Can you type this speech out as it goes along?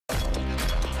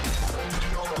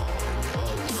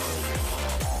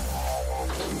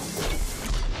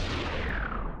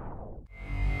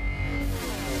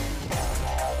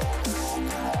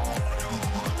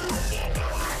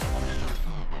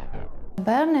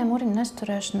Bērniem urīna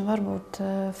nesaturēšana var būt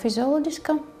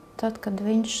fizioloģiska, tad, kad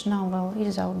viņš nav vēl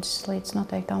izaudzis līdz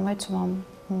noteiktām vecumam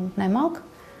un nemāk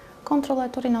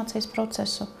kontrolēt urinācijas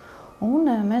procesu. Un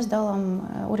mēs dalām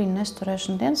urīna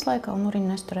nesaturēšanu dienas laikā un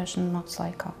urīna nesaturēšanu nakts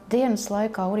laikā. Dienas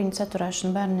laikā urīna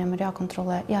saturēšanu bērniem ir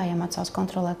jāiemācās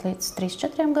kontrolēt līdz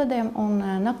 3–4 gadiem, un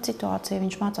nakts situāciju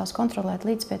viņš mācās kontrolēt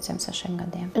līdz 5–6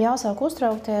 gadiem. Jāsāk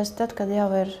uztraukties tad, kad jau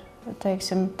ir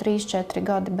 3–4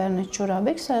 gadi bērni čurā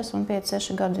biksēs un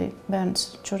 5–6 gadi bērns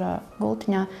čurā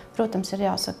gultiņā, protams, ir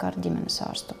jāsaka ar ģimenes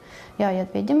ārstu. Jāiet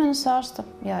pie ģimenes ārsta,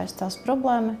 jāizstāsta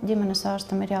problēma, ģimenes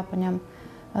ārstam ir jāpaņem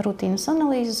rutīnas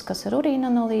analīzes, kas ir urīna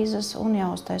analīzes, un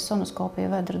jāuztais sonoskopija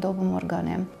vēdra dobumu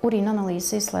orgāniem. Urīna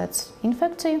analīzes izslēdz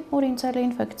infekciju, urīnceļa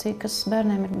infekciju, kas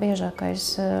bērniem ir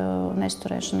biežākais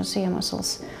nesaturēšanas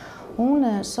iemesls. Un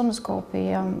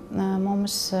sonoskopija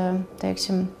mums,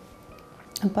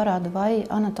 parāda, vai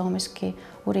anatomiski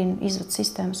urīna izvads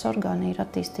sistēmas orgāni ir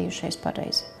attīstījušies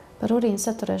pareizi. Par urīna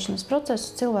saturēšanas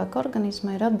procesu cilvēka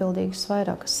organismā ir atbildīgas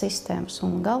vairākas sistēmas,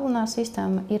 un galvenā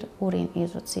sistēma ir urīna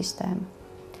izvads sistēma,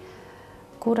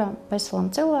 kura veselam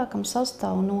cilvēkam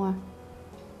sastāv no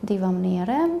 2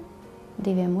 nierēm,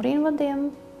 2 urīnvadiem,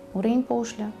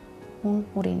 urīnpūšļa un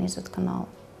urīna izvada kanāla.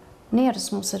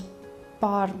 Nieres mums ir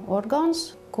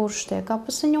pārorgāns, kurš tiek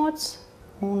apasiņots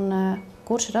un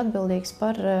kurš ir atbildīgs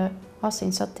par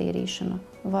asins attīrīšanu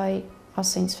vai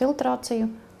asins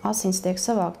filtrāciju. Asins tiek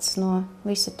savāktas no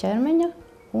visa ķermeņa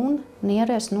un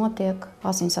nierēs notiek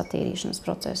asins attīrīšanas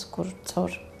process, kur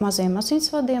caur maziem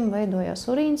asinsvadiem veidojās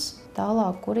urīns.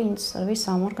 Tālāk urīns ar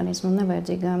visām organismam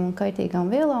nevajadzīgām un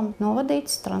kaitīgām vielām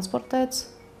novadīts, transportēts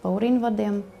pa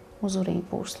urīnvadiem uz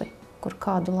urīnpūsli, kur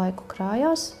kādu laiku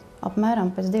krājās. Apmēram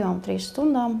pēc 2–3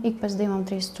 stundām, ik pēc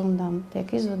 2–3 stundām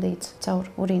tiek izvadīts caur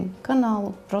urīna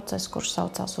kanālu process, kurš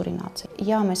saucās urinācija.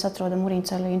 Ja mēs atrodam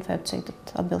urīnceļa infekciju,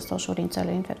 tad atbilstoši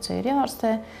urīnceļa infekcija ir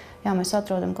jāārstē. Ja mēs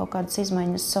atrodam kaut kādas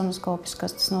izmaiņas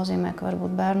sonoskopiskas, tas nozīmē, ka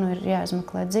varbūt bērnu ir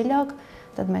jāizmeklē dziļāk,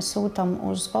 tad mēs sūtam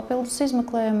uz papildus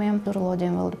izmeklējumiem.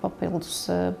 Uroloģiem vēl ir papildus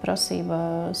prasība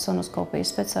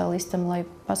sonoskopijas speciālistam, lai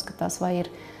paskatās, vai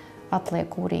ir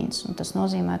atliek urīns. Un tas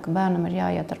nozīmē, ka bērnam ir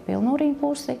jāiet ar pilnu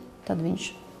urīnpūsli, tad viņš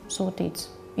sūtīts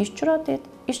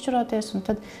izšķurāties, un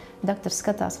tad daktars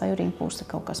skatās, vai urīnpūsli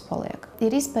kaut kas paliek.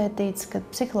 Ir izpētīts, ka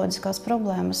psiholoģiskās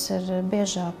problēmas ir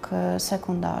biežāk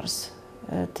sekundāras.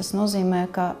 Tas nozīmē,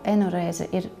 ka enoreize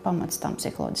ir pamats tām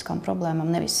psiholoģiskām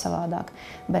problēmām, nevis savādāk.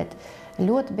 Bet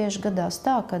ļoti bieži gadās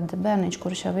tā, ka bērniņš,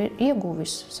 kurš jau ir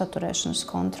ieguvis saturēšanas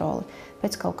kontroli,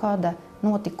 pēc kaut kāda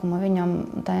notikuma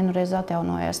viņam tā enoreize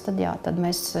atjaunojās, tad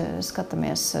mēs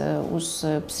skatāmies uz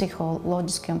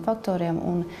psiholoģiskiem faktoriem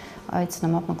un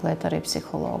aicinām apmeklēt arī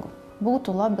psihologu.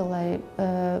 Būtu labi, lai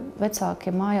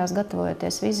vecāki mājās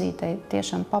gatavojoties vizītei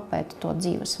tiešām papēta to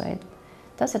dzīvesveidu.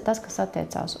 Tas ir tas, kas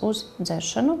attiecās uz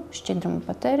dzeršanu, šķidrumu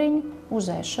patēriņu, uz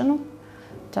ēšanu,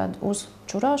 tad uz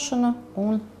čurāšanu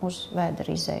un uz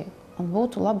vēdera izēju. Un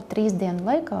būtu labi 3 dienu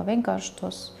laikā vienkārši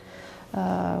tos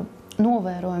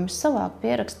novērojumus savākt,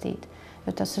 pierakstīt,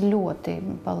 jo tas ļoti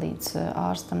palīdz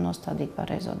ārstam nostādīt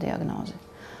pareizo diagnozi.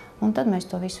 Un tad mēs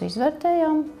to visu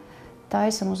izvērtējām,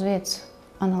 taisam uz vietas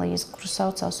analīzi, kuru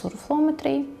saucās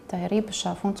uroflometrija. Tā ir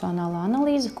īpašā funkcionālā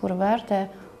analīze, kura vērtē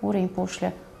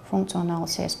urīnpūšļa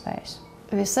funkcionālas iespējas.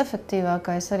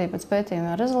 Visefektīvākais arī pēc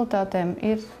pētījuma rezultātiem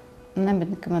ir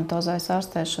nemedikamentozais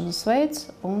ārstēšanas veids,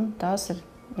 un tās ir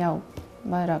jau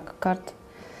vairāk kārt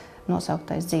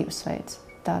nosauktais dzīvesveids.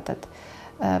 Tātad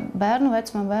bērnu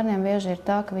vecumā bērniem bieži ir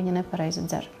tā, ka viņi nepareizi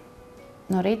dzer.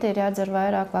 No rīta ir jādzer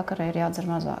vairāk, vakarā ir jādzer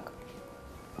mazāk.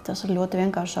 Tas ir ļoti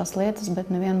vienkāršās lietas,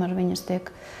 bet nevienmēr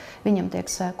viņam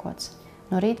tiek sēkots.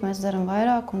 No rīta mēs dzeram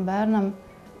vairāk, un bērnam,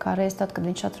 kā reiz tad, kad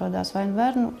viņš atrodas vai nu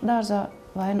bērnu dārzā,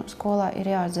 vai nu skolā, ir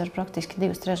jādzer praktiski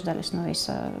 2/3 no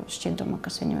visa šķidruma,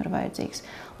 kas viņam ir vajadzīgs.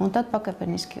 Un tad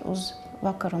pakāpeniski uz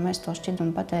vakaru mēs to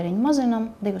šķidrumu patēriņu mazinām,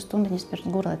 2 stundiņas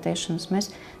pirms gulētiešanas mēs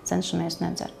cenšamies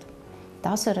nedzert.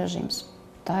 Tas ir režīms.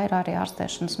 Tā ir arī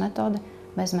ārstēšanas metode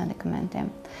bez medikamentiem.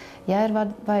 Ja ir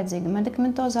vajadzīga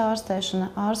medikamentozā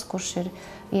ārstēšana, ārsts, kurš ir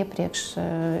iepriekš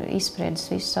izspriedis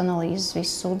visas analīzes,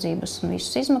 visas sūdzības un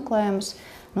visus izmeklējumus,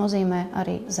 nozīmē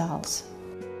arī zāles.